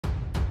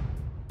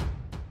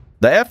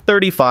The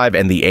F-35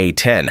 and the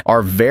A-10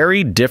 are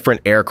very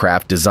different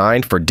aircraft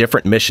designed for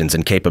different missions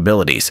and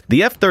capabilities.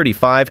 The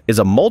F-35 is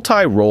a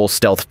multi-role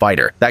stealth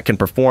fighter that can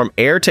perform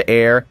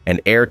air-to-air and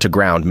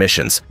air-to-ground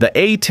missions. The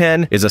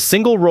A-10 is a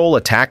single-role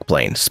attack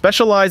plane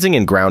specializing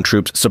in ground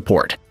troops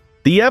support.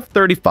 The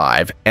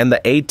F-35 and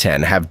the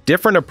A-10 have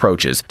different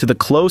approaches to the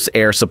close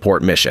air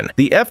support mission.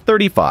 The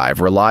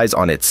F-35 relies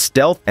on its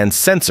stealth and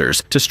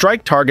sensors to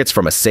strike targets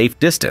from a safe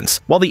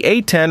distance, while the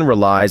A-10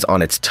 relies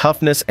on its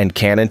toughness and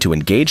cannon to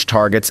engage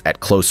targets at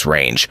close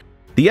range.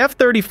 The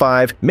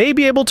F-35 may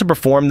be able to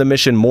perform the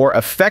mission more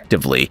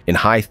effectively in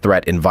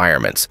high-threat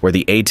environments, where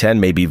the A-10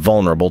 may be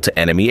vulnerable to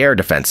enemy air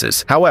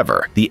defenses.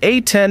 However, the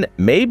A-10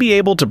 may be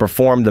able to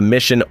perform the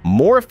mission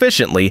more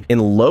efficiently in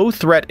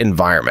low-threat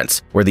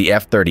environments, where the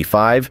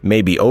F-35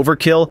 may be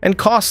overkill and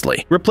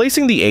costly.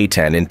 Replacing the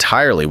A-10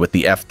 entirely with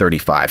the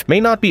F-35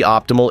 may not be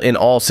optimal in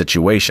all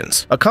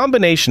situations. A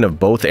combination of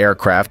both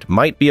aircraft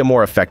might be a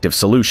more effective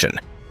solution.